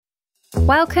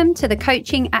Welcome to the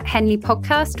Coaching at Henley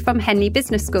podcast from Henley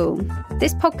Business School.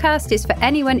 This podcast is for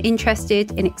anyone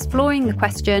interested in exploring the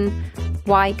question,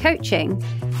 why coaching?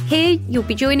 Here, you'll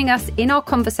be joining us in our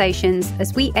conversations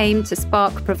as we aim to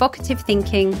spark provocative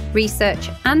thinking, research,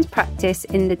 and practice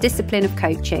in the discipline of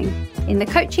coaching. In the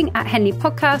Coaching at Henley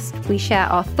podcast, we share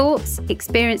our thoughts,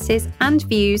 experiences, and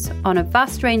views on a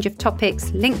vast range of topics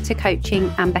linked to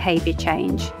coaching and behaviour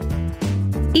change.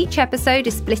 Each episode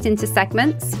is split into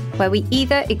segments where we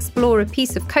either explore a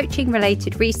piece of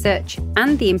coaching-related research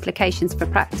and the implications for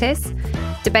practice,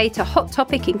 debate a hot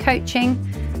topic in coaching,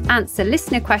 answer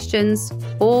listener questions,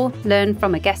 or learn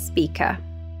from a guest speaker.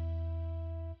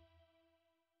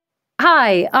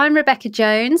 Hi, I'm Rebecca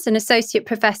Jones, an Associate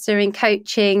Professor in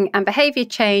Coaching and Behaviour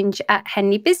Change at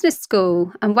Henley Business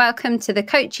School, and welcome to the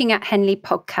Coaching at Henley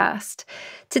podcast.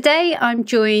 Today, I'm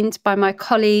joined by my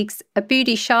colleagues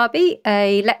Abudi Sharbi,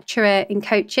 a lecturer in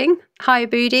coaching. Hi,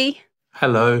 Abudi.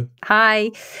 Hello. Hi.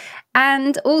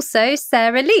 And also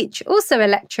Sarah Leach, also a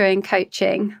lecturer in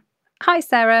coaching. Hi,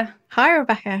 Sarah. Hi,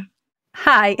 Rebecca.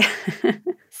 Hi.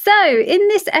 So, in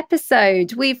this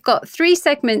episode, we've got 3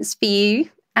 segments for you.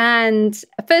 And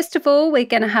first of all, we're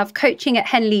going to have Coaching at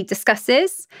Henley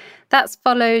Discusses. That's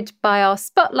followed by our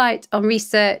Spotlight on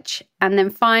Research. And then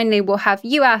finally, we'll have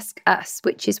You Ask Us,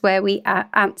 which is where we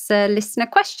answer listener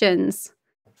questions.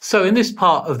 So in this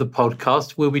part of the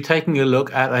podcast, we'll be taking a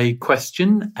look at a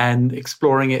question and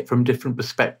exploring it from different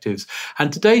perspectives.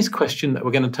 And today's question that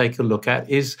we're going to take a look at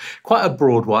is quite a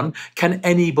broad one. Can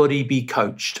anybody be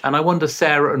coached? And I wonder,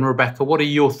 Sarah and Rebecca, what are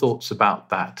your thoughts about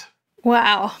that?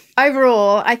 Wow.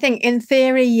 Overall, I think in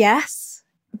theory, yes,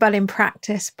 but in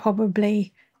practice,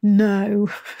 probably no.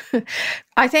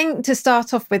 I think to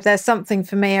start off with, there's something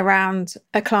for me around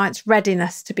a client's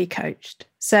readiness to be coached.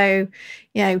 So,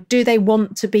 do they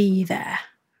want to be there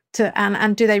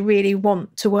and do they really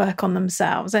want to work on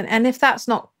themselves? And if that's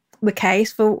not the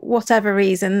case for whatever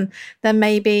reason, then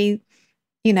maybe,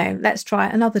 let's try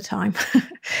it another time.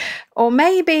 Or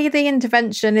maybe the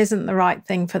intervention isn't the right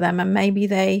thing for them, and maybe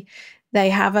they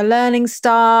have a learning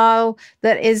style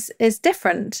that is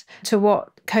different to what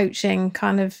coaching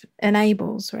kind of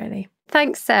enables, really.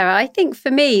 Thanks, Sarah. I think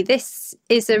for me, this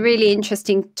is a really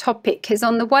interesting topic because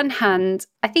on the one hand,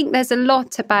 I think there's a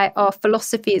lot about our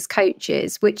philosophy as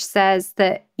coaches, which says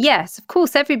that, yes, of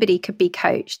course, everybody could be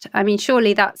coached. I mean,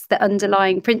 surely that's the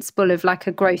underlying principle of like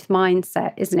a growth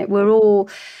mindset, isn't it? We're all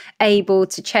able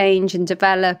to change and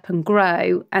develop and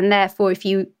grow. And therefore, if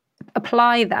you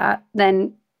apply that,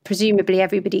 then presumably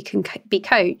everybody can be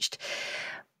coached.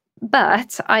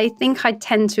 But I think I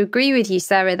tend to agree with you,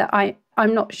 Sarah, that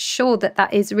I'm not sure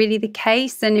that is really the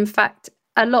case. And in fact,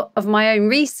 a lot of my own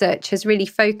research has really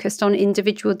focused on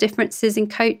individual differences in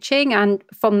coaching and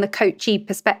from the coachee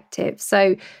perspective.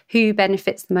 So who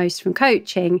benefits the most from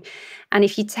coaching? And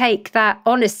if you take that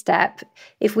on a step,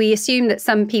 if we assume that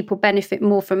some people benefit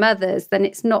more from others, then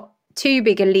it's not too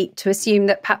big a leap to assume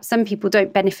that perhaps some people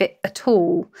don't benefit at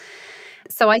all.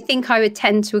 So I think I would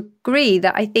tend to agree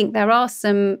that I think there are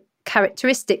some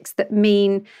characteristics that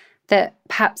mean that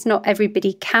perhaps not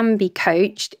everybody can be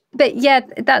coached. But yeah,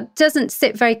 that doesn't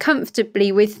sit very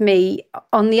comfortably with me.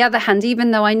 On the other hand,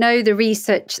 even though I know the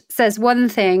research says one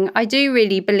thing, I do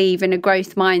really believe in a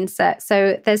growth mindset.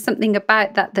 So there's something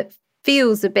about that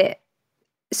feels a bit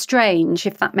strange,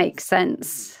 if that makes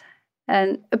sense.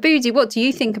 And Abudi, what do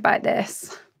you think about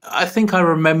this? I think I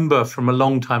remember from a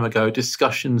long time ago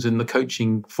discussions in the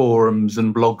coaching forums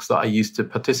and blogs that I used to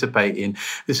participate in,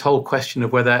 this whole question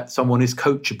of whether someone is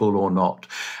coachable or not.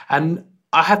 And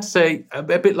I have to say, a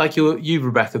bit like you,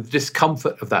 Rebecca, the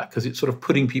discomfort of that, because it's sort of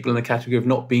putting people in the category of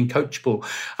not being coachable.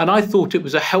 And I thought it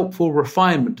was a helpful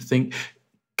refinement to think,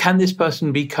 can this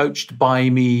person be coached by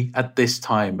me at this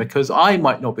time? Because I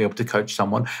might not be able to coach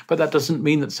someone, but that doesn't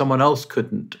mean that someone else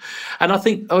couldn't. And I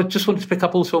think I just wanted to pick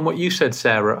up also on what you said,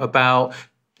 Sarah, about,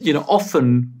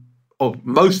 often or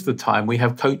most of the time we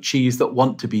have coachees that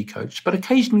want to be coached, but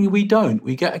occasionally we don't.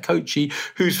 We get a coachee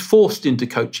who's forced into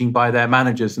coaching by their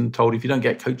managers and told if you don't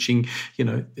get coaching,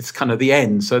 it's kind of the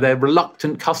end. So they're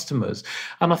reluctant customers.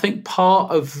 And I think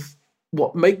part of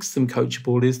what makes them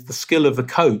coachable is the skill of the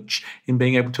coach in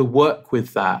being able to work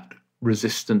with that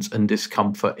resistance and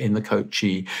discomfort in the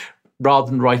coachee, rather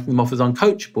than writing them off as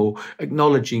uncoachable,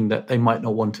 acknowledging that they might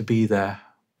not want to be there.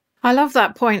 I love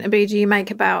that point, Abudi, you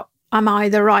make about, am I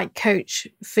the right coach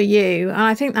for you? And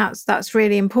I think that's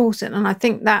really important. And I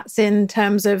think that's in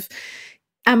terms of,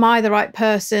 am I the right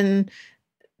person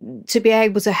to be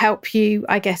able to help you,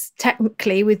 I guess,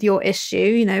 technically with your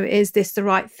issue, is this the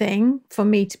right thing for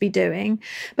me to be doing?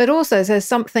 But also there's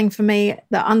something for me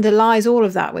that underlies all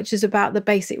of that, which is about the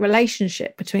basic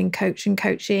relationship between coach and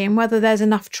coachee and whether there's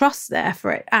enough trust there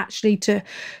for it actually to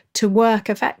work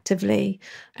effectively.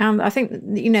 And I think,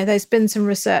 there's been some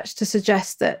research to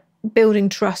suggest that building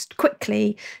trust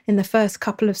quickly in the first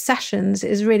couple of sessions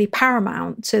is really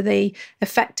paramount to the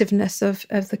effectiveness of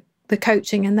the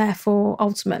coaching and therefore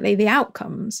ultimately the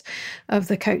outcomes of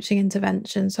the coaching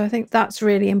intervention. So I think that's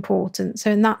really important.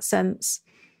 So in that sense,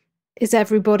 is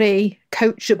everybody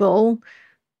coachable?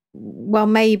 Well,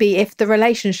 maybe if the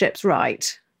relationship's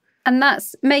right. And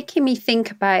that's making me think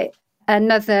about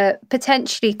another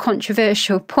potentially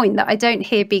controversial point that I don't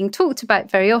hear being talked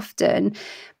about very often,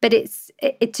 but it's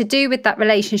to do with that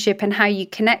relationship and how you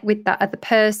connect with that other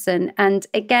person. And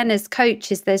again, as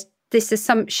coaches, there's this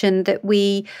assumption that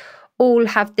we all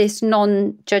have this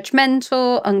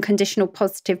non-judgmental, unconditional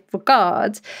positive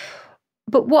regard.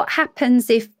 But what happens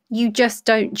if you just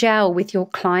don't gel with your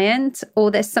client, or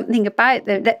there's something about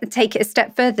them that take it a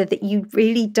step further that you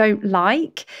really don't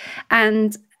like?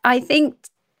 And I think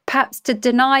perhaps to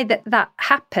deny that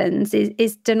happens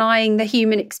is denying the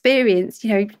human experience.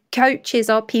 Coaches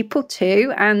are people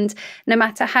too, and no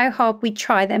matter how hard we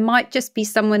try, there might just be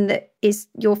someone that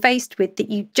you're faced with that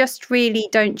you just really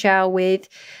don't gel with.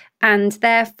 And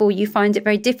therefore, you find it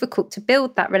very difficult to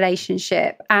build that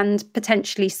relationship and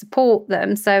potentially support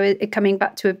them. So coming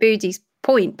back to Abudi's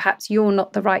point, perhaps you're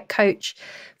not the right coach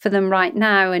for them right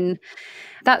now. And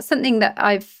that's something that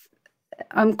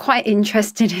I'm quite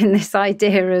interested in, this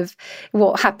idea of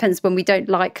what happens when we don't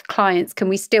like clients. Can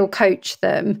we still coach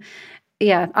them?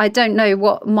 Yeah, I don't know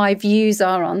what my views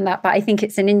are on that, but I think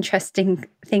it's an interesting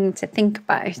thing to think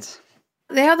about.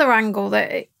 The other angle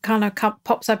that it kind of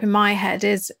pops up in my head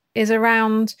is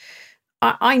around,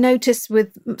 I notice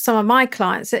with some of my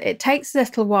clients that it takes a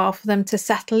little while for them to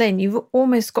settle in. You've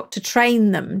almost got to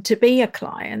train them to be a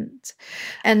client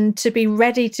and to be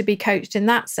ready to be coached in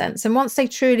that sense. And once they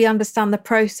truly understand the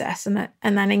process and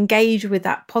then engage with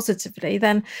that positively,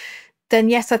 then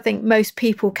yes, I think most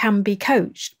people can be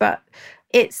coached. But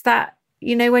it's that,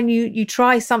 when you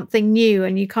try something new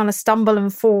and you kind of stumble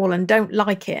and fall and don't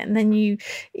like it, and then you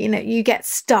get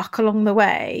stuck along the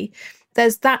way,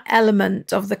 there's that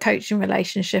element of the coaching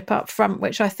relationship up front,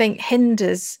 which I think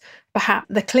hinders perhaps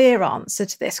the clear answer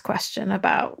to this question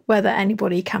about whether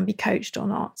anybody can be coached or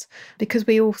not, because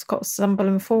we all got to stumble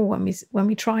and fall when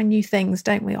we try new things,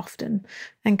 don't we, often?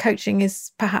 And coaching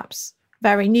is perhaps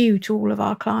very new to all of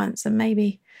our clients, and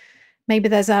maybe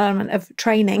there's an element of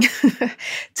training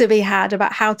to be had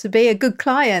about how to be a good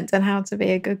client and how to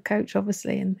be a good coach,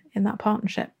 obviously, in that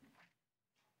partnership.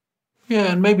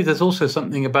 Yeah, and maybe there's also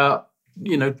something about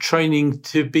training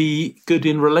to be good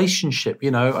in relationship.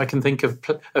 I can think of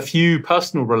a few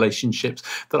personal relationships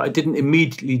that I didn't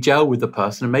immediately gel with the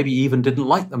person and maybe even didn't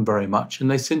like them very much, and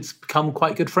they've since become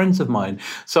quite good friends of mine.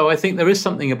 So I think there is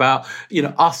something about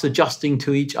us adjusting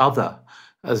to each other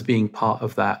as being part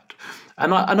of that.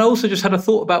 And I also just had a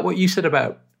thought about what you said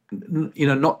about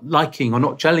not liking or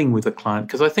not gelling with a client,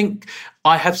 because I think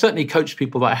I have certainly coached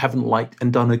people that I haven't liked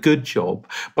and done a good job.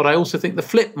 But I also think the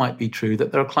flip might be true,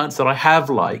 that there are clients that I have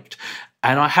liked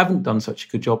and I haven't done such a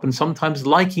good job. And sometimes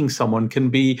liking someone can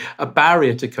be a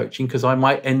barrier to coaching, because I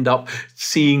might end up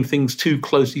seeing things too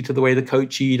closely to the way the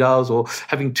coachee does, or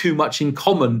having too much in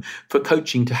common for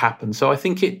coaching to happen. So I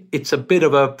think it's a bit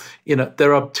of a,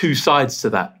 there are two sides to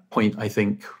that point, I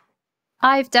think.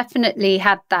 I've definitely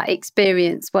had that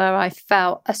experience where I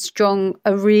felt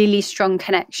a really strong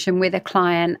connection with a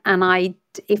client. And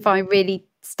if I really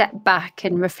step back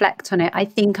and reflect on it, I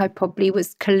think I probably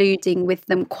was colluding with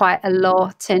them quite a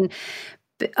lot and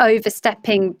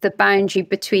overstepping the boundary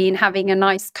between having a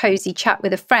nice cozy chat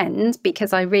with a friend,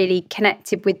 because I really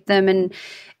connected with them and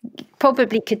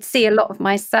probably could see a lot of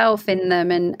myself in them.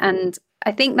 And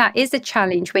I think that is a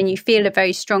challenge when you feel a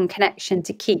very strong connection,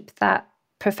 to keep that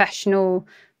professional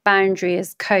boundary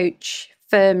as coach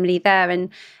firmly there. And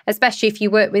especially if you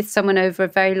work with someone over a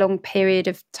very long period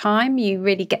of time, you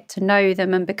really get to know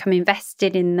them and become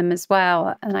invested in them as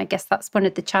well. And I guess that's one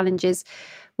of the challenges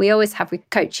we always have with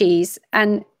coachees.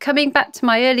 And coming back to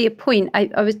my earlier point, I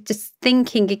was just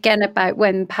thinking again about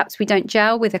when perhaps we don't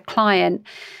gel with a client,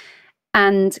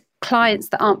 and clients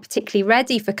that aren't particularly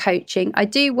ready for coaching. I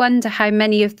do wonder how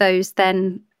many of those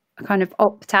then kind of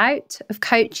opt out of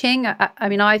coaching. I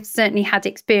mean, I've certainly had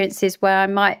experiences where I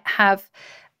might have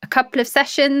a couple of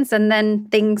sessions and then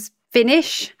things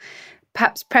finish,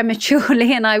 perhaps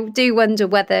prematurely. And I do wonder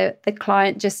whether the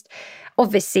client just,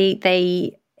 obviously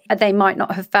they they might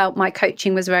not have felt my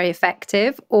coaching was very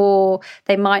effective, or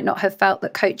they might not have felt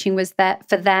that coaching was there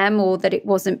for them, or that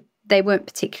they weren't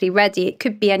particularly ready. It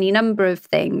could be any number of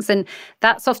things. And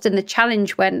that's often the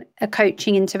challenge when a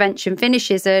coaching intervention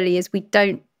finishes early, is we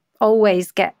don't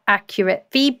always get accurate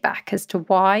feedback as to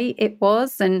why it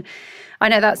was. And I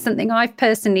know that's something I've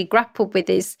personally grappled with,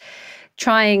 is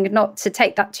trying not to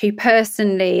take that too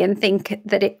personally and think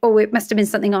that it must have been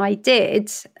something I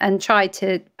did, and try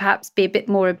to perhaps be a bit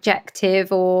more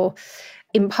objective or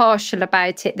impartial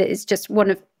about it, that it's just one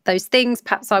of those things.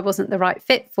 Perhaps I wasn't the right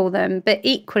fit for them, but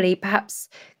equally, perhaps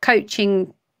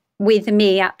coaching with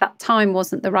me at that time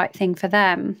wasn't the right thing for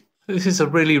them. This is a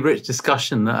really rich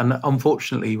discussion, and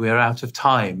unfortunately we're out of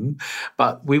time,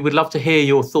 but we would love to hear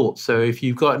your thoughts. So if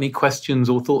you've got any questions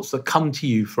or thoughts that come to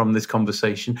you from this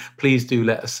conversation, please do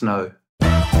let us know.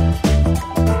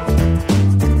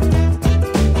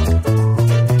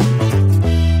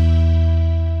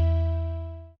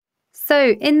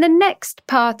 So in the next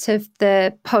part of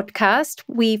the podcast,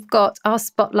 we've got our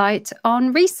spotlight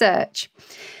on research.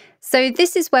 So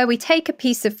this is where we take a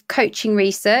piece of coaching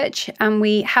research and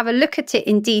we have a look at it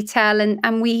in detail,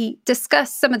 and we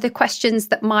discuss some of the questions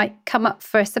that might come up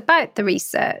for us about the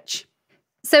research.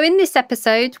 So in this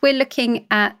episode, we're looking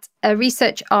at a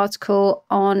research article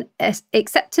on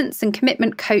acceptance and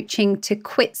commitment coaching to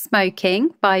quit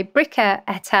smoking by Bricker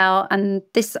et al. And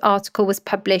this article was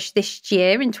published this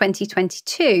year in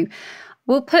 2022.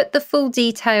 We'll put the full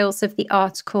details of the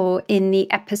article in the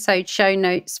episode show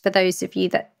notes for those of you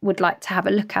that would like to have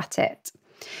a look at it.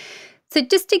 So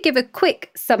just to give a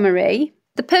quick summary,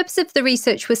 the purpose of the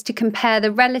research was to compare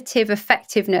the relative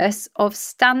effectiveness of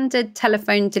standard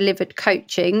telephone-delivered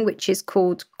coaching, which is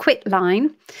called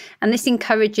Quitline, and this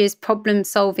encourages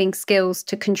problem-solving skills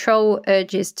to control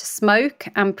urges to smoke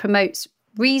and promotes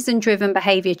reason-driven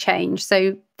behaviour change.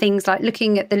 So things like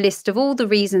looking at the list of all the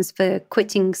reasons for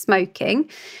quitting smoking,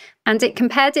 and it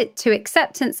compared it to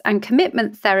acceptance and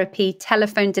commitment therapy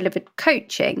telephone-delivered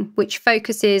coaching, which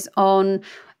focuses on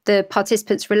the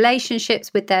participants'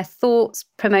 relationships with their thoughts,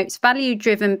 promotes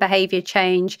value-driven behaviour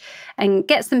change, and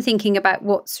gets them thinking about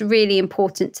what's really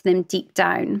important to them deep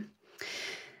down.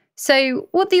 So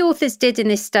what the authors did in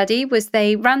this study was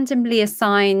they randomly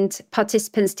assigned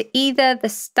participants to either the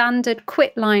standard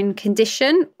Quitline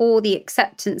condition or the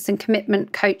acceptance and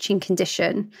commitment coaching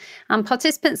condition. And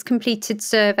participants completed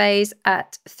surveys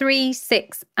at 3,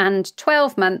 6, and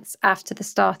 12 months after the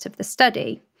start of the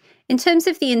study. In terms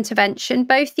of the intervention,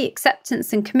 both the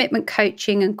acceptance and commitment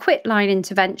coaching and Quitline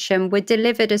intervention were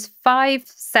delivered as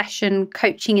 5-session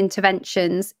coaching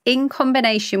interventions in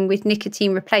combination with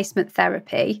nicotine replacement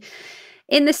therapy.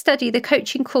 In the study, the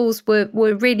coaching calls were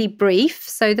really brief.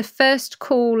 So the first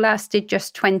call lasted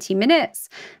just 20 minutes,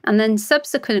 and then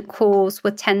subsequent calls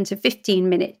were 10 to 15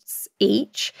 minutes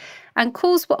each. And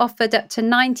calls were offered up to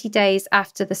 90 days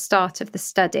after the start of the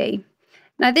study.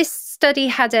 Now, this study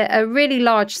had a really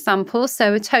large sample,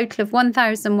 so a total of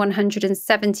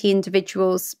 1,170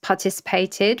 individuals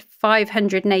participated.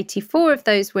 584 of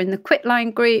those were in the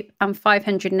Quitline group and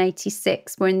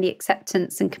 586 were in the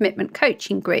acceptance and commitment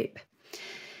coaching group.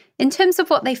 In terms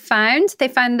of what they found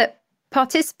that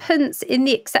participants in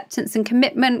the acceptance and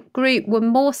commitment group were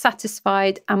more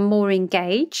satisfied and more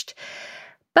engaged.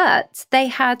 But they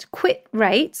had quit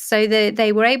rates, so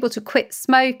they were able to quit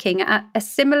smoking at a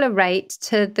similar rate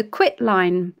to the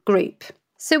Quitline group.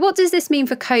 So what does this mean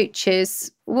for coaches?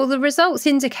 Well, the results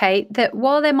indicate that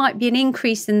while there might be an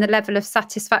increase in the level of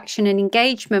satisfaction and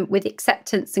engagement with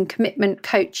acceptance and commitment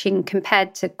coaching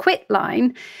compared to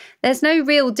Quitline, there's no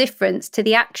real difference to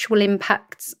the actual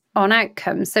impacts on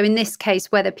outcomes. So in this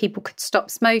case, whether people could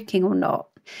stop smoking or not.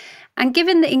 And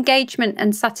given that engagement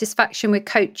and satisfaction with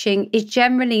coaching is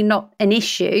generally not an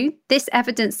issue, this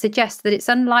evidence suggests that it's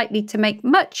unlikely to make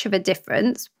much of a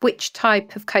difference which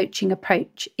type of coaching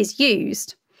approach is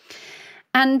used.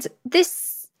 And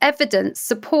this evidence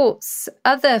supports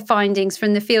other findings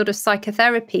from the field of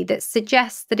psychotherapy that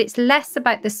suggest that it's less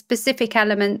about the specific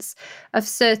elements of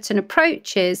certain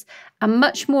approaches and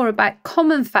much more about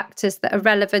common factors that are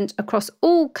relevant across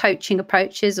all coaching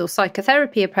approaches or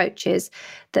psychotherapy approaches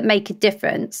that make a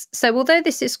difference. So although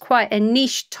this is quite a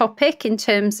niche topic in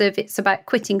terms of it's about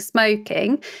quitting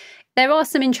smoking, there are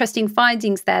some interesting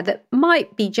findings there that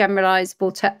might be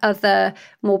generalizable to other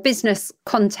more business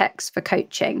contexts for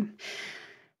coaching.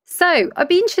 So I'd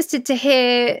be interested to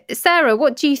hear, Sarah,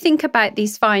 what do you think about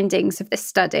these findings of this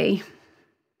study?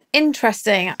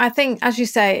 interesting. I think, as you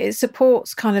say, it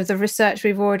supports kind of the research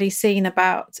we've already seen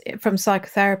about from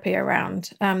psychotherapy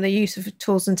around the use of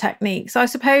tools and techniques. I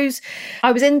suppose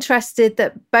I was interested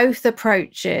that both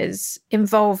approaches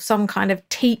involve some kind of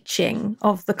teaching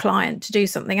of the client to do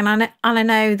something. And I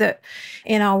know that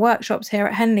in our workshops here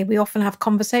at Henley, we often have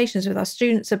conversations with our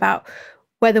students about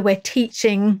whether we're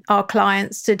teaching our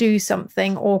clients to do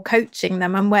something or coaching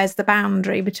them, and where's the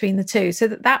boundary between the two. So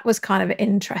that was kind of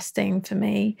interesting for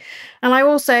me. And I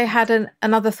also had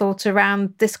another thought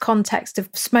around this context of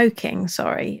smoking,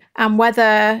 and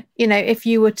whether, if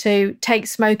you were to take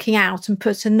smoking out and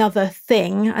put another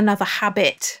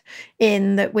habit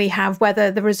in that we have, whether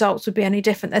the results would be any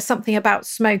different. There's something about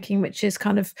smoking which is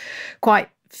kind of quite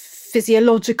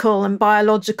physiological and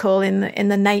biological in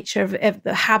the nature of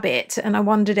the habit. And I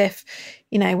wondered if,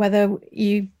 whether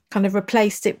you kind of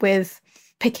replaced it with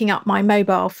picking up my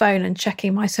mobile phone and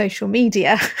checking my social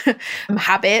media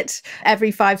habit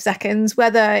every 5 seconds,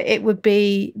 whether it would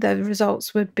be, the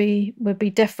results would be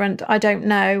different. I don't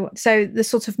know. So the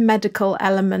sort of medical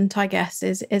element, I guess,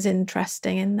 is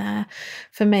interesting in there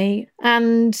for me.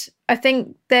 And I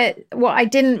think that what I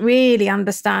didn't really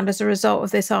understand as a result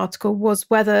of this article was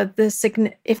whether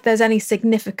if there's any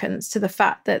significance to the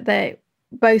fact that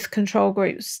both control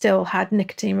groups still had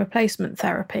nicotine replacement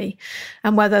therapy,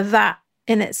 and whether that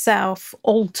in itself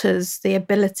alters the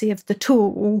ability of the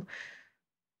tool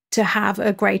to have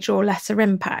a greater or lesser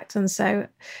impact. And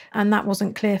that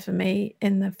wasn't clear for me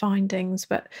in the findings.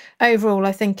 But overall,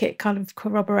 I think it kind of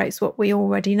corroborates what we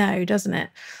already know, doesn't it,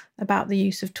 about the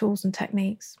use of tools and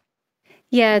techniques.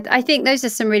 Yeah, I think those are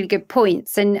some really good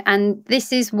points. And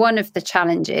this is one of the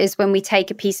challenges when we take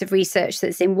a piece of research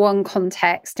that's in one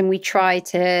context and we try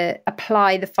to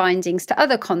apply the findings to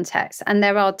other contexts. And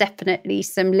there are definitely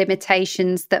some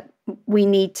limitations that we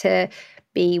need to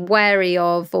be wary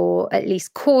of, or at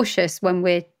least cautious when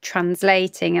we're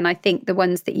translating. And I think the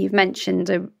ones that you've mentioned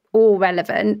are all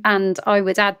relevant. And I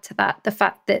would add to that the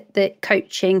fact that the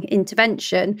coaching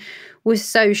intervention was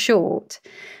so short.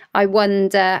 I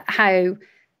wonder how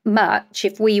much,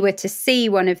 if we were to see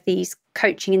one of these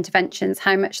coaching interventions,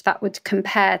 how much that would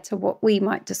compare to what we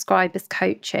might describe as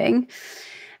coaching.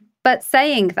 But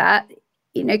saying that,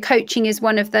 coaching is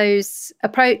one of those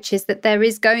approaches that there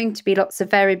is going to be lots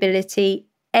of variability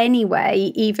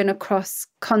anyway, even across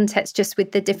contexts, just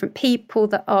with the different people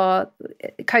that are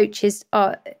coaches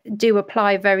do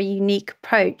apply a very unique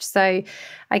approach. So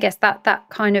I guess that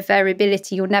kind of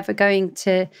variability, you're never going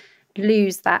to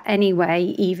lose that anyway,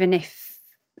 even if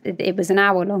it was an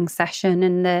hour-long session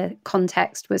and the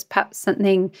context was perhaps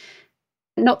something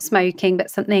not smoking,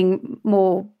 but something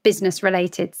more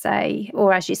business-related, say,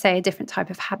 or as you say, a different type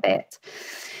of habit.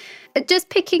 Just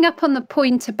picking up on the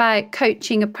point about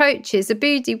coaching approaches,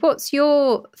 Abudi, what's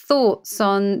your thoughts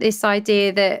on this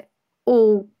idea that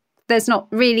there's not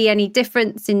really any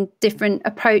difference in different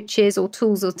approaches or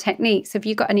tools or techniques? Have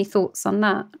you got any thoughts on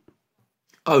that?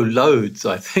 Oh, loads,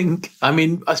 I think. I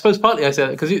mean, I suppose partly I say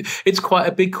that because it's quite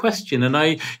a big question. And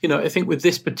I think with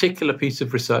this particular piece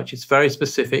of research, it's very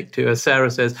specific to, as Sarah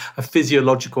says, a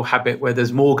physiological habit where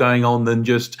there's more going on than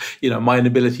just, my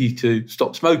inability to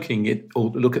stop smoking or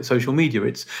look at social media.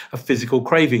 It's a physical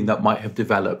craving that might have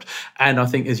developed. And I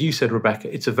think, as you said,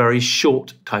 Rebecca, it's a very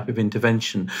short type of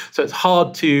intervention. So it's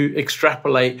hard to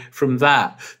extrapolate from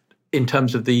that in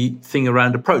terms of the thing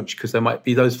around approach, because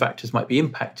those factors might be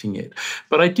impacting it.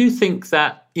 But I do think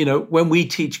that, when we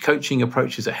teach coaching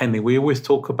approaches at Henley, we always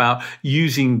talk about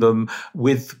using them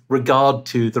with regard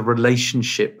to the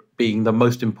relationship being the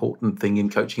most important thing in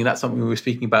coaching. And that's something we were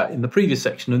speaking about in the previous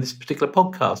section of this particular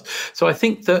podcast. So I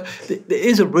think that there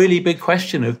is a really big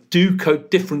question of, do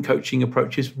different coaching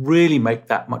approaches really make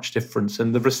that much difference?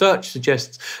 And the research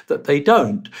suggests that they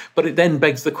don't. But it then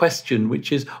begs the question,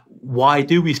 which is, why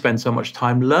do we spend so much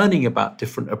time learning about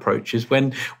different approaches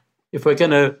when, if we're going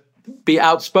to be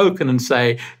outspoken and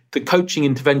say the coaching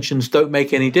interventions don't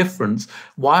make any difference,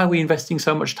 why are we investing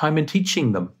so much time in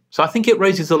teaching them? So I think it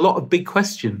raises a lot of big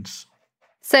questions.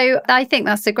 So I think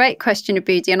that's a great question,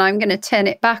 Abudi, and I'm going to turn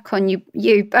it back on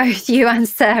you both, you and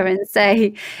Sarah, and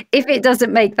say, if it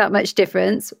doesn't make that much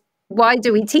difference, why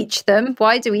do we teach them?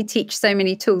 Why do we teach so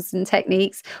many tools and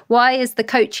techniques? Why is the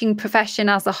coaching profession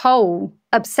as a whole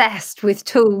obsessed with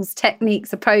tools,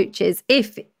 techniques, approaches,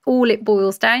 if all it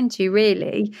boils down to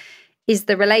really is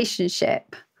the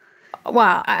relationship?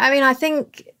 Well, I mean, I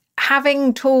think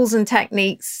having tools and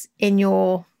techniques in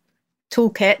your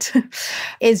toolkit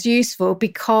is useful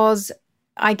because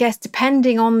I guess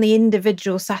depending on the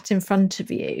individual sat in front of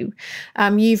you,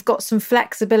 you've got some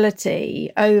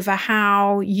flexibility over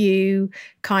how you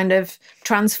kind of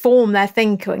transform their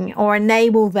thinking or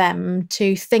enable them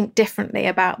to think differently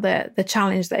about the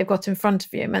challenge that they've got in front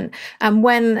of you. And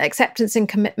when acceptance and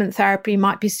commitment therapy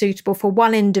might be suitable for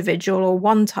one individual or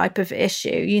one type of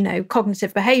issue,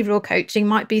 cognitive behavioral coaching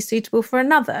might be suitable for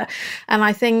another. And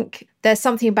I think there's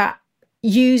something about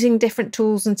using different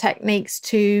tools and techniques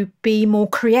to be more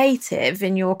creative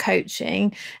in your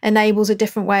coaching enables a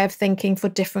different way of thinking for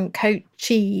different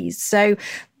coachees. So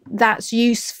that's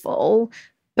useful,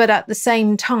 but at the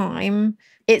same time,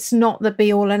 it's not the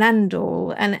be all and end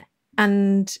all.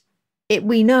 And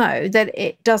we know that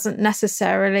it doesn't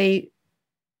necessarily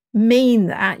mean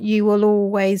that you will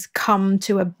always come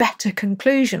to a better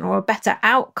conclusion or a better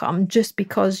outcome just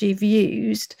because you've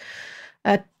used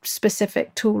a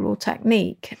specific tool or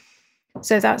technique.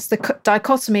 So that's the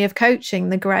dichotomy of coaching,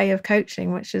 the grey of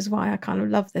coaching, which is why I kind of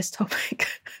love this topic.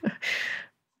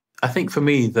 I think for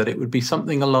me that it would be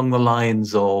something along the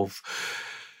lines of,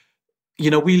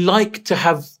 we like to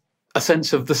have a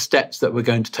sense of the steps that we're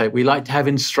going to take. We like to have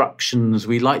instructions.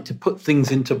 We like to put things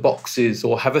into boxes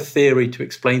or have a theory to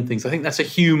explain things. I think that's a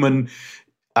human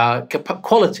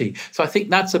quality. So I think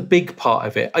that's a big part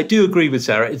of it. I do agree with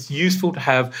Sarah. It's useful to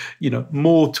have,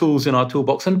 more tools in our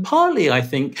toolbox. And partly, I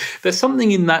think there's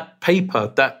something in that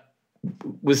paper that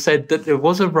was said that there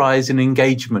was a rise in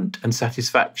engagement and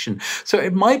satisfaction. So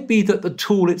it might be that the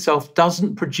tool itself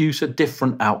doesn't produce a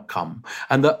different outcome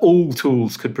and that all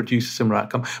tools could produce a similar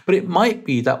outcome. But it might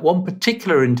be that one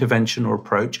particular intervention or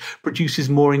approach produces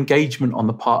more engagement on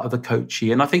the part of the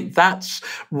coachee. And I think that's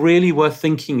really worth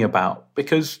thinking about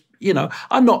because,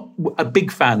 I'm not a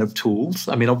big fan of tools.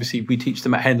 I mean, obviously we teach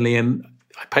them at Henley and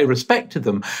I pay respect to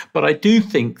them. But I do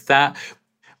think that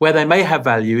where they may have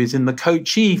value is in the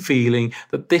coachee feeling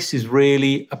that this is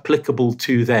really applicable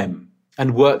to them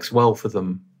and works well for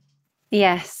them.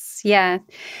 Yes, yeah.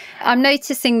 I'm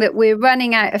noticing that we're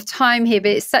running out of time here, but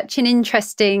it's such an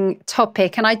interesting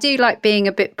topic. And I do like being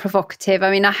a bit provocative. I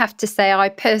mean, I have to say,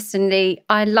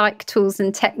 I like tools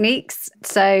and techniques.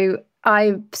 So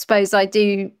I suppose I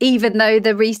do, even though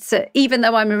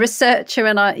I'm a researcher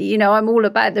and I'm all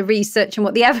about the research and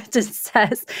what the evidence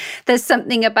says, there's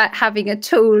something about having a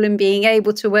tool and being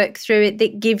able to work through it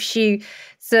that gives you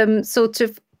some sort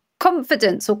of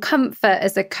confidence or comfort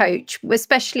as a coach,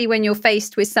 especially when you're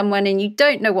faced with someone and you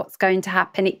don't know what's going to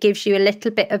happen. It gives you a little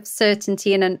bit of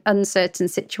certainty in an uncertain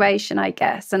situation, I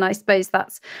guess. And I suppose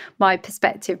that's my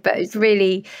perspective. But it's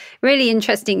really, really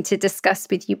interesting to discuss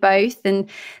with you both. And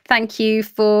thank you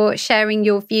for sharing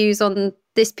your views on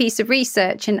this piece of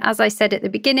research. And as I said at the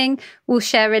beginning, we'll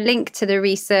share a link to the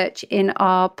research in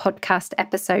our podcast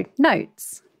episode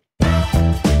notes.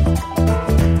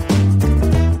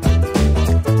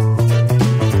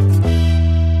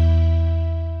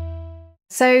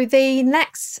 So the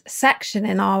next section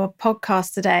in our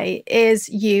podcast today is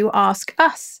You Ask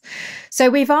Us.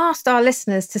 So we've asked our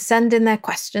listeners to send in their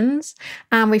questions,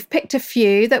 and we've picked a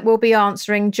few that we'll be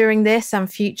answering during this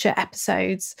and future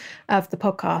episodes of the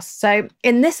podcast. So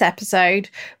in this episode,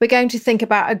 we're going to think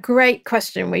about a great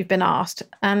question we've been asked.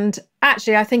 And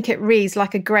actually, I think it reads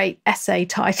like a great essay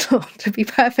title, to be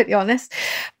perfectly honest.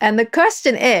 And the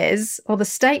question is, or the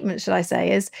statement, should I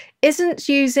say, is, isn't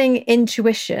using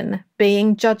intuition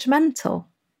being judgmental?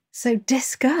 So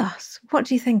discuss. What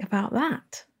do you think about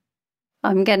that?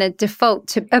 I'm going to default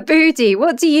to Aboudi.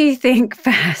 What do you think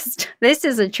first? This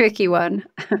is a tricky one.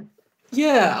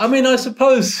 Yeah, I mean, I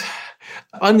suppose...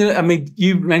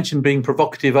 you mentioned being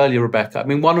provocative earlier, Rebecca. I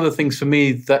mean, one of the things for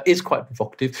me that is quite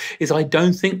provocative is I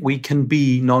don't think we can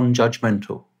be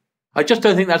non-judgmental. I just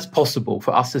don't think that's possible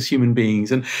for us as human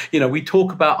beings. And, we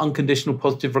talk about unconditional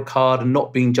positive regard and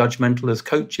not being judgmental as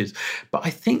coaches. But I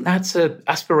think that's an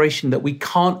aspiration that we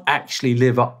can't actually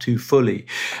live up to fully.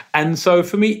 And so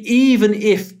for me, even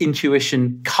if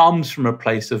intuition comes from a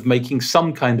place of making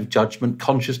some kind of judgment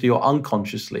consciously or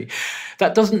unconsciously,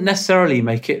 that doesn't necessarily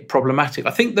make it problematic.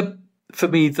 I think for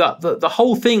me, the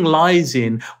whole thing lies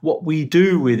in what we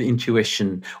do with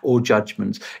intuition or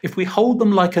judgments. If we hold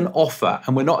them like an offer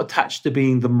and we're not attached to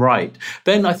being them right,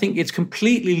 then I think it's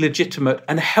completely legitimate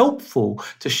and helpful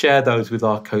to share those with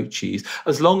our coachees,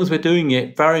 as long as we're doing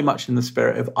it very much in the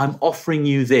spirit of, I'm offering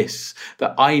you this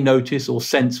that I notice or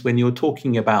sense when you're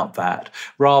talking about that,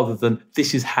 rather than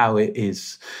this is how it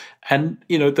is. And,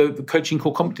 the coaching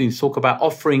core competencies talk about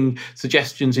offering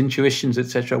suggestions, intuitions,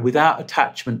 etc., without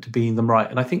attachment to being them right.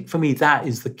 And I think for me, that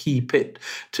is the key bit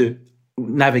to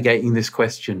navigating this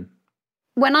question.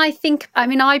 when I think,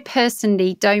 I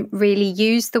personally don't really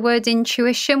use the word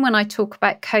intuition when I talk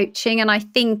about coaching. And I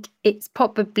think it's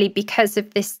probably because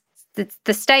of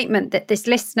the statement that this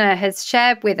listener has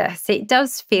shared with us. It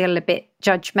does feel a bit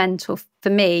judgmental for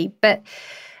me. But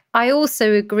I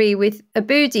also agree with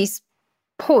Abudi's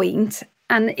point.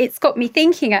 And it's got me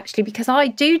thinking, actually, because I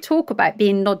do talk about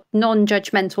being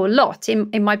non-judgmental a lot.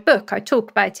 In my book, I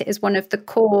talk about it as one of the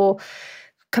core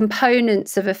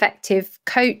components of effective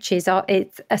coaches.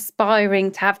 It's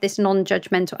aspiring to have this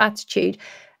non-judgmental attitude.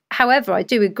 However, I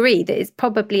do agree that it's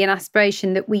probably an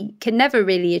aspiration that we can never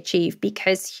really achieve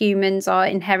because humans are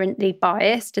inherently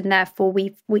biased, and therefore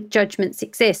judgments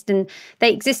exist, and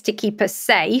they exist to keep us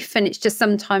safe. And it's just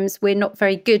sometimes we're not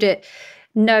very good at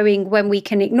knowing when we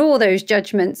can ignore those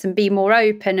judgments and be more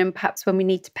open, and perhaps when we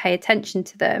need to pay attention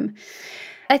to them.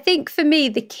 I think for me,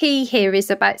 the key here is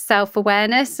about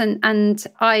self-awareness. And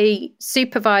I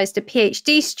supervised a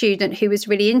PhD student who was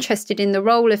really interested in the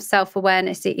role of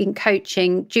self-awareness in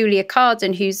coaching, Julia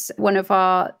Carden, who's one of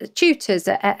our tutors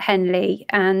at Henley.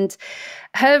 And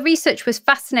her research was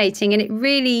fascinating, and it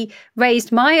really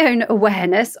raised my own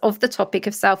awareness of the topic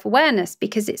of self-awareness,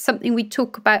 because it's something we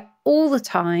talk about all the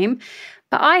time.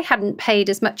 But I hadn't paid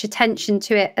as much attention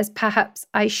to it as perhaps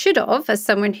I should have, as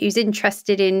someone who's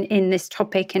interested in this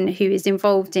topic and who is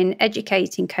involved in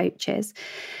educating coaches.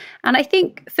 And I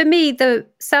think for me, the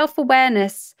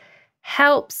self-awareness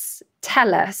helps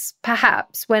tell us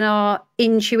perhaps when our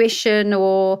intuition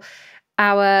or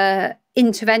our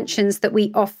interventions that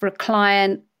we offer a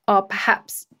client are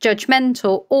perhaps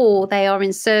judgmental, or they are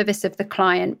in service of the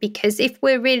client. Because if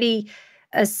we're really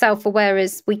as self-aware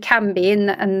as we can be,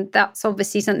 and that's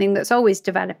obviously something that's always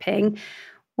developing,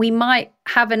 we might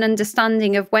have an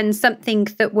understanding of when something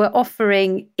that we're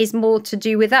offering is more to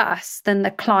do with us than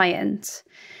the client.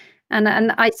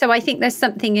 So I think there's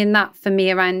something in that for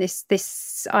me around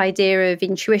this idea of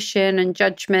intuition and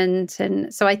judgment.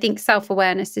 And so I think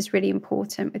self-awareness is really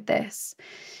important with this.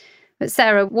 But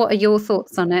Sarah, what are your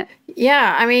thoughts on it?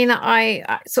 Yeah,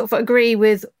 I sort of agree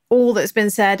with all that's been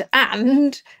said.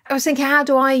 And I was thinking, how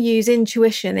do I use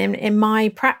intuition in my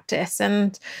practice?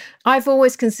 And I've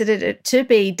always considered it to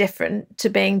be different to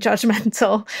being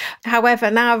judgmental. However,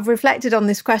 now I've reflected on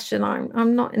this question,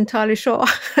 I'm not entirely sure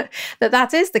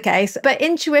that is the case. But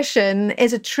intuition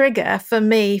is a trigger for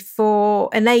me for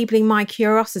enabling my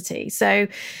curiosity. So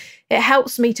it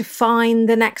helps me to find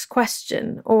the next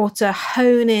question, or to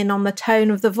hone in on the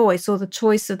tone of the voice or the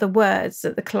choice of the words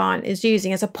that the client is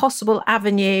using as a possible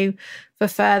avenue for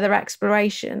further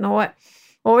exploration.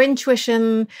 Or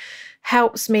intuition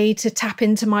helps me to tap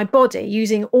into my body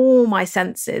using all my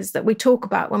senses that we talk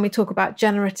about when we talk about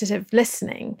generative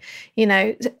listening.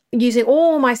 Using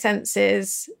all my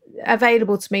senses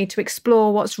available to me to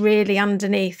explore what's really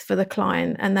underneath for the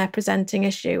client and their presenting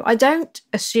issue. I don't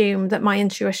assume that my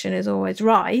intuition is always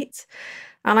right.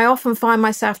 And I often find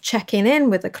myself checking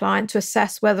in with the client to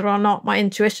assess whether or not my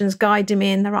intuition's guiding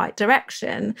me in the right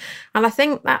direction. And I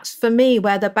think that's, for me,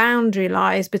 where the boundary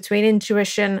lies between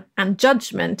intuition and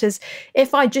judgment, is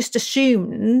if I just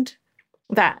assumed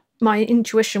that my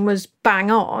intuition was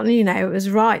bang on, it was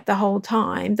right the whole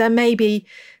time, then maybe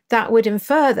that would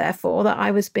infer, therefore, that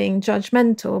I was being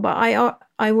judgmental. But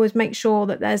I always make sure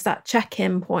that there's that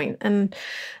check-in point and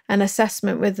an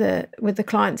assessment with the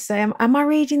client to say, am I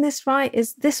reading this right?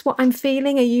 Is this what I'm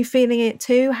feeling? Are you feeling it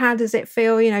too? How does it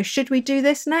feel? Should we do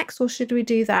this next or should we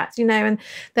do that? And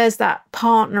there's that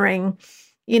partnering,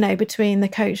 between the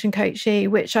coach and coachee,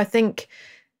 which I think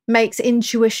makes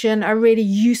intuition a really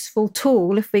useful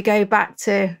tool. If we go back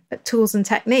to tools and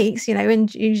techniques,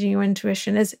 using your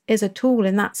intuition is a tool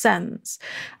in that sense,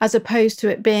 as opposed to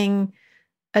it being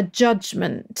a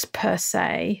judgment per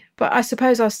se. But I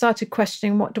suppose I started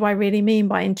questioning, what do I really mean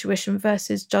by intuition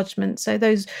versus judgment? So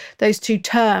those two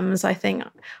terms, I think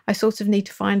I sort of need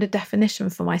to find a definition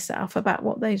for myself about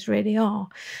what those really are.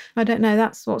 I don't know,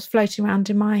 that's what's floating around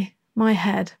in my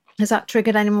head. Has that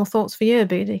triggered any more thoughts for you,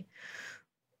 Abudi?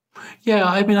 Yeah,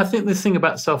 I think the thing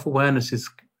about self-awareness is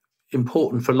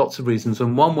important for lots of reasons.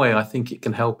 And one way I think it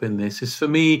can help in this is, for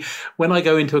me, when I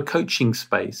go into a coaching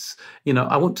space,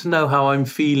 I want to know how I'm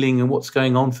feeling and what's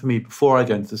going on for me before I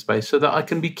go into the space, so that I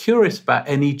can be curious about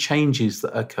any changes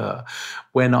that occur.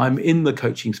 When I'm in the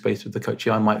coaching space with the coachee,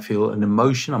 I might feel an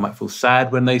emotion. I might feel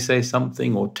sad when they say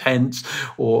something, or tense,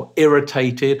 or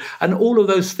irritated. And all of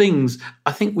those things,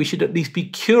 I think we should at least be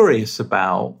curious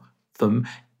about them.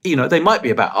 They might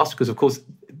be about us, because, of course,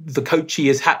 the coachee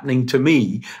is happening to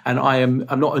me and I'm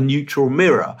not a neutral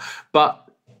mirror. But,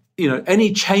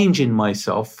 any change in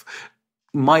myself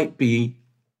might be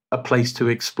a place to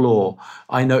explore.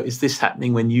 I notice this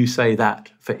happening when you say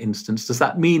that, for instance. Does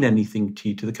that mean anything to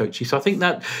you, to the coachee? So I think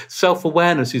that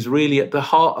self-awareness is really at the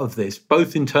heart of this,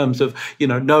 both in terms of,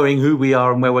 knowing who we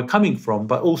are and where we're coming from,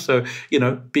 but also,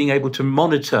 being able to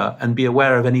monitor and be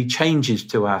aware of any changes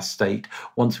to our state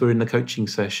once we're in the coaching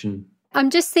session. I'm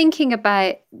just thinking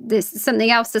about this,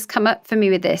 something else that's come up for me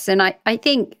with this. And I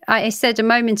think I said a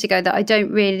moment ago that I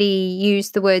don't really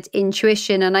use the word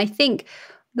intuition. And I think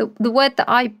the word that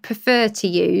I prefer to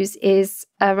use is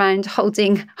around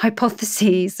holding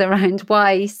hypotheses around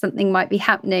why something might be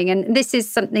happening. And this is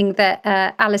something that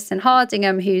Alison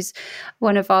Hardingham, who's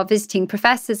one of our visiting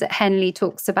professors at Henley,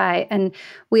 talks about. And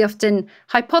we often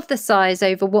hypothesize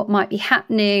over what might be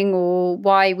happening or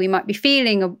why we might be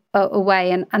feeling a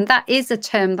way. And that is a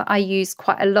term that I use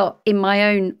quite a lot in my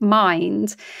own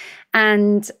mind.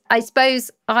 And I suppose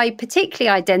I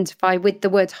particularly identify with the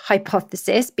word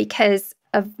hypothesis because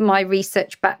of my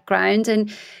research background.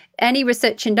 And any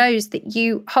researcher knows that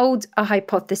you hold a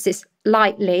hypothesis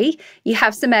lightly. You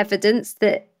have some evidence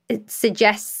that it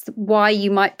suggests why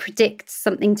you might predict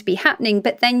something to be happening,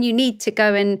 but then you need to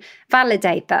go and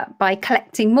validate that by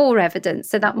collecting more evidence.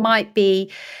 So that might be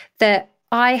that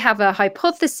I have a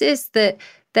hypothesis that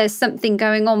there's something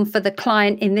going on for the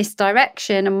client in this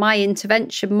direction, and my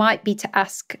intervention might be to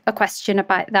ask a question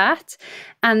about that.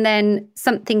 And then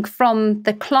something from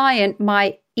the client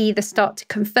might either start to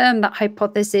confirm that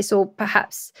hypothesis or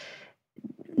perhaps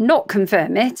not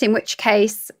confirm it, in which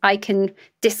case I can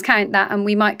discount that and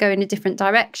we might go in a different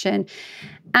direction.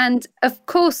 And of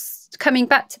course, coming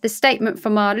back to the statement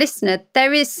from our listener,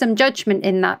 there is some judgment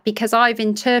in that because I've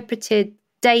interpreted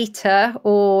data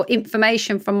or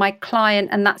information from my client,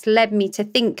 and that's led me to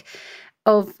think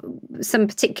of some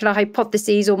particular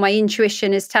hypotheses, or my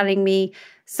intuition is telling me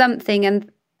something,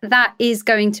 and that is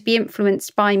going to be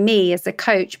influenced by me as a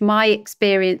coach, my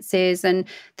experiences and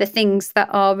the things that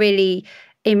are really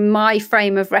in my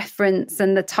frame of reference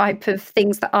and the type of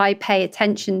things that I pay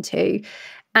attention to.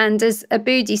 And as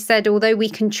Abudi said, although we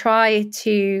can try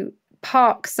to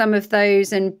park some of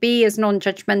those and be as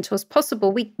non-judgmental as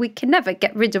possible, we can never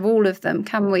get rid of all of them,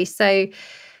 can we? So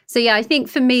yeah, I think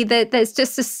for me that there's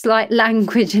just a slight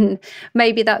language, and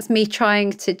maybe that's me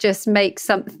trying to just make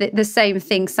the same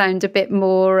thing sound a bit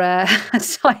more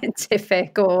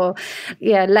scientific or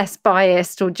less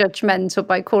biased or judgmental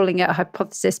by calling it a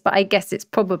hypothesis. But I guess it's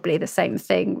probably the same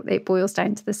thing. It boils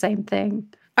down to the same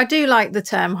thing. I do like the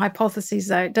term hypotheses,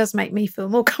 though. It does make me feel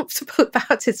more comfortable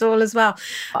about it all as well.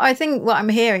 I think what I'm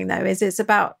hearing, though, is it's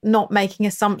about not making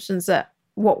assumptions that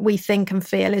what we think and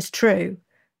feel is true,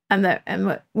 and that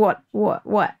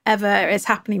whatever is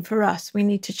happening for us, we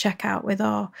need to check out with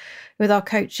our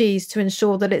coachees to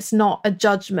ensure that it's not a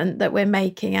judgment that we're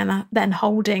making and then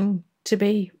holding to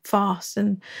be fast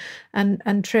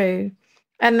and true.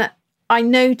 And I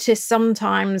notice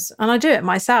sometimes, and I do it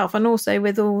myself, and also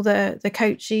with all the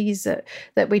coachees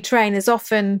that we train, is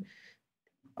often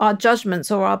our judgments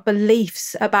or our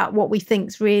beliefs about what we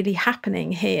think's really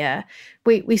happening here.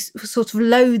 We sort of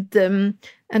load them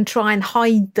and try and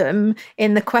hide them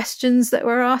in the questions that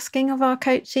we're asking of our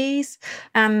coachees.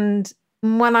 And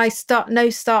when I start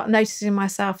noticing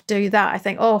myself do that, I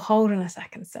think, oh, hold on a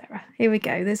second, Sarah. Here we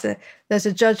go. There's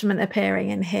a judgment appearing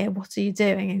in here. What are you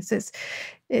doing? And so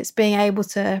it's being able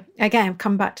to, again,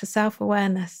 come back to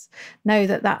self-awareness, know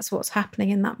that that's what's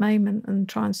happening in that moment, and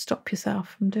try and stop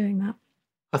yourself from doing that.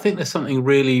 I think there's something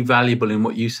really valuable in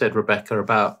what you said, Rebecca,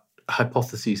 about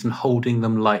hypotheses and holding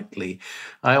them lightly.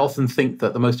 I often think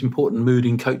that the most important mood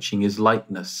in coaching is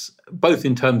lightness, both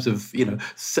in terms of,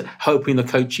 helping the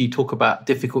coachee talk about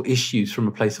difficult issues from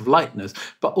a place of lightness,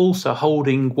 but also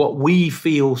holding what we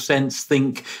feel, sense,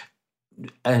 think,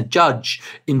 judge,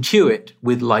 intuit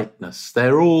with lightness.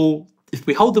 If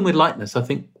we hold them with lightness, I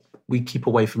think we keep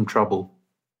away from trouble.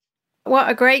 What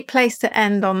a great place to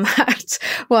end on that.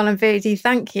 Well, and Abudi,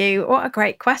 thank you. What a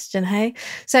great question, hey?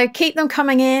 So keep them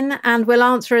coming in and we'll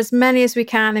answer as many as we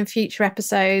can in future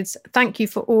episodes. Thank you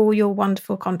for all your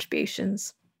wonderful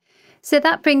contributions. So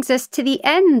that brings us to the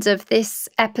end of this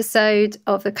episode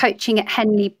of the Coaching at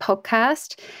Henley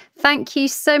podcast. Thank you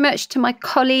so much to my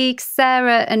colleagues,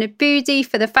 Sarah and Abudi,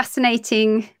 for the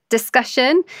fascinating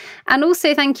discussion. And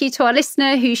also thank you to our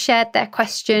listener who shared their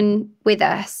question with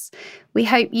us. We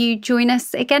hope you join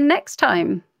us again next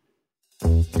time.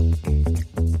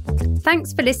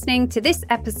 Thanks for listening to this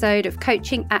episode of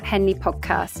Coaching at Henley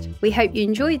podcast. We hope you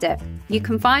enjoyed it. You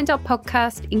can find our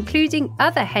podcast, including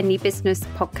other Henley business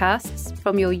podcasts,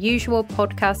 from your usual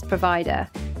podcast provider.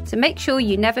 To make sure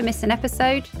you never miss an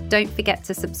episode, don't forget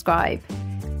to subscribe.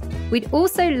 We'd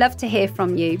also love to hear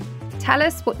from you. Tell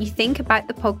us what you think about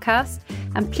the podcast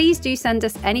And please do send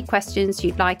us any questions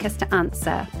you'd like us to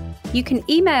answer. You can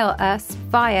email us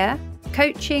via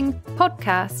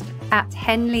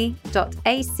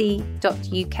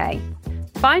coachingpodcast@henley.ac.uk.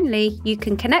 Finally, you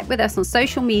can connect with us on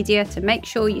social media to make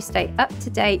sure you stay up to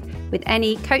date with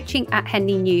any Coaching at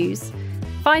Henley news.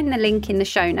 Find the link in the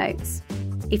show notes.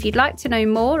 If you'd like to know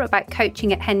more about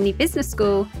coaching at Henley Business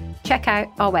School, check out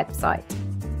our website.